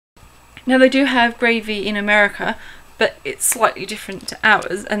Now they do have gravy in America, but it's slightly different to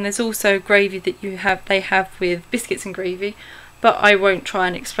ours, and there's also gravy that they have with biscuits and gravy, but I won't try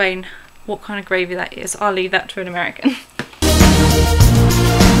and explain what kind of gravy that is. I'll leave that to an American.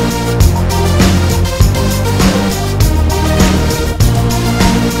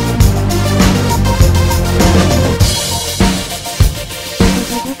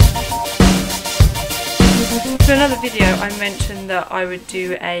 For another video I mentioned that I would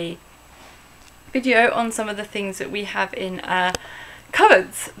do a video on some of the things that we have in our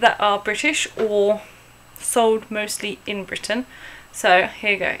cupboards that are British or sold mostly in Britain. So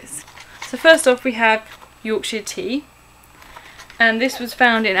here goes. So first off we have Yorkshire tea, and this was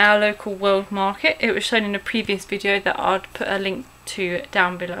found in our local World Market. It was shown in a previous video that I'd put a link to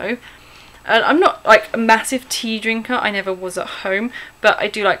down below. I'm not like a massive tea drinker, I never was at home, but I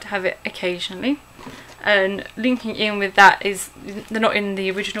do like to have it occasionally. And linking in with that is, they're not in the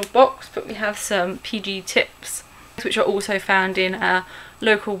original box, but we have some PG tips which are also found in our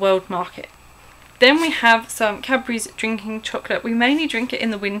local World Market. Then we have some Cadbury's drinking chocolate. We mainly drink it in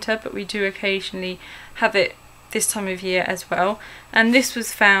the winter, but we do occasionally have it this time of year as well, and this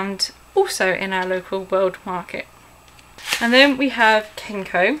was found also in our local World Market. And then we have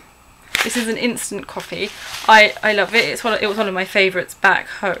Kenko. This is an instant coffee. I love it. It was one of my favourites back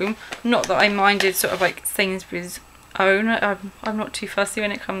home. Not that I minded sort of like Sainsbury's own. I'm not too fussy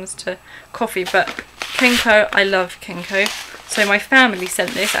when it comes to coffee, but Kenko, I love Kenko. So my family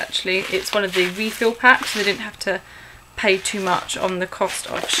sent this actually. It's one of the refill packs, so they didn't have to pay too much on the cost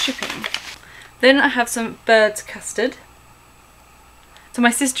of shipping. Then I have some bird's custard. So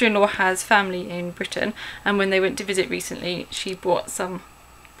my sister-in-law has family in Britain, and when they went to visit recently, she brought some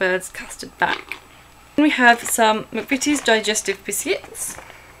bird's custard back. Then we have some McVitie's digestive biscuits,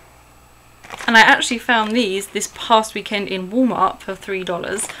 and I actually found these this past weekend in Walmart for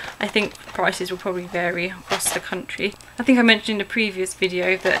 $3. I think prices will probably vary across the country. I think I mentioned in a previous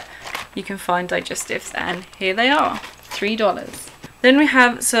video that you can find digestives, and here they are, $3. Then we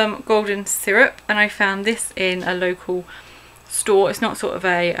have some golden syrup, and I found this in a local store. It's not sort of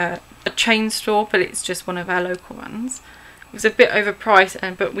a chain store, but it's just one of our local ones. It was a bit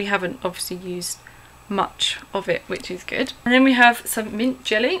overpriced, but we haven't obviously used much of it, which is good. And then we have some mint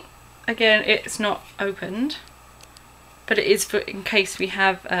jelly. Again, it's not opened, but it is for in case we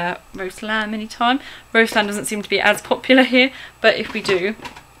have roast lamb anytime. Roast lamb doesn't seem to be as popular here, but if we do,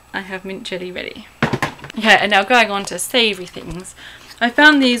 I have mint jelly ready. Okay, and now going on to savoury things. I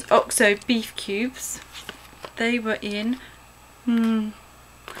found these Oxo beef cubes. They were in a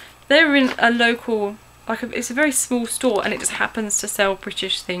local, it's a very small store, and it just happens to sell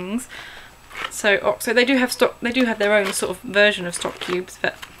British things. So Oxo, they do have stock, they do have their own sort of version of stock cubes,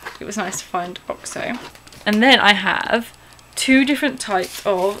 but it was nice to find Oxo. And then I have two different types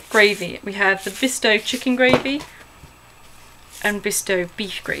of gravy. We have the Bisto chicken gravy and Bisto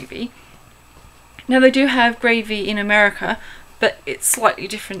beef gravy. Now they do have gravy in America, but it's slightly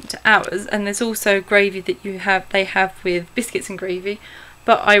different to ours, and there's also gravy that they have with biscuits and gravy,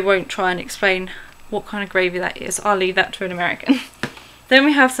 but I won't try and explain what kind of gravy that is. I'll leave that to an American. Then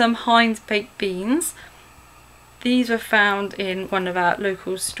we have some Heinz baked beans. These were found in one of our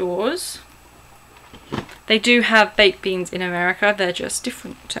local stores. They do have baked beans in America, they're just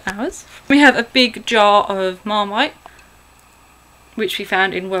different to ours. We have a big jar of Marmite, which we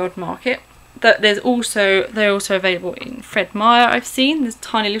found in World Market. They're also available in Fred Meyer, I've seen. There's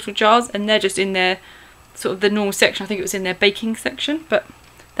tiny little jars, and they're just in their sort of the normal section. I think it was in their baking section, but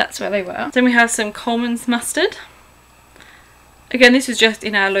that's where they were. Then we have some Coleman's mustard. Again, this is just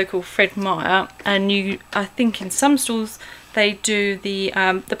in our local Fred Meyer, and I think in some stores they do the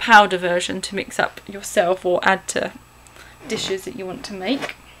powder version to mix up yourself or add to dishes that you want to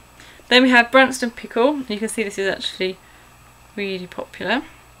make. Then we have Branston pickle. You can see this is actually really popular.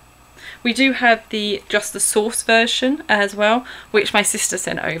 We do have just the sauce version as well, which my sister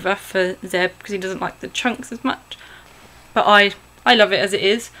sent over for Zeb because he doesn't like the chunks as much. But I love it as it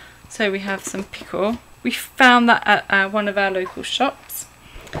is. So we have some pickle. We found that at one of our local shops.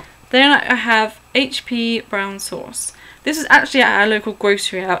 Then I have HP brown sauce. This is actually at our local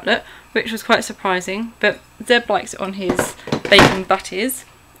grocery outlet, which was quite surprising, but Zeb likes it on his bacon butties.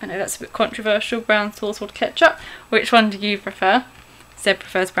 I know that's a bit controversial, brown sauce or ketchup. Which one do you prefer? Zeb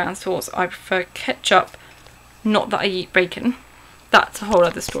prefers brown sauce, I prefer ketchup. Not that I eat bacon. That's a whole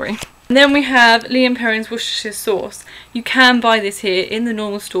other story. And then we have Liam Perrin's Worcestershire sauce. You can buy this here in the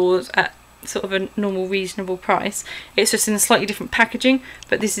normal stores at sort of a normal reasonable price. It's just in a slightly different packaging,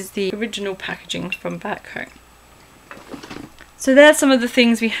 but this is the original packaging from back home. So there's some of the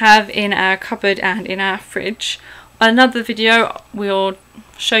things we have in our cupboard and in our fridge. another video we'll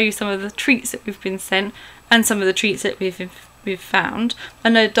show you some of the treats that we've been sent and some of the treats that we've found. I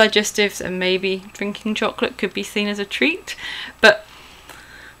know digestives and maybe drinking chocolate could be seen as a treat, but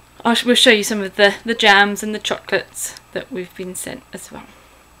we'll show you some of the jams and the chocolates that we've been sent as well.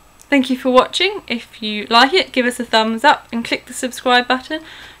 Thank you for watching. If you like it, give us a thumbs up and click the subscribe button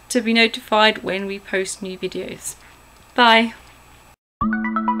to be notified when we post new videos. Bye!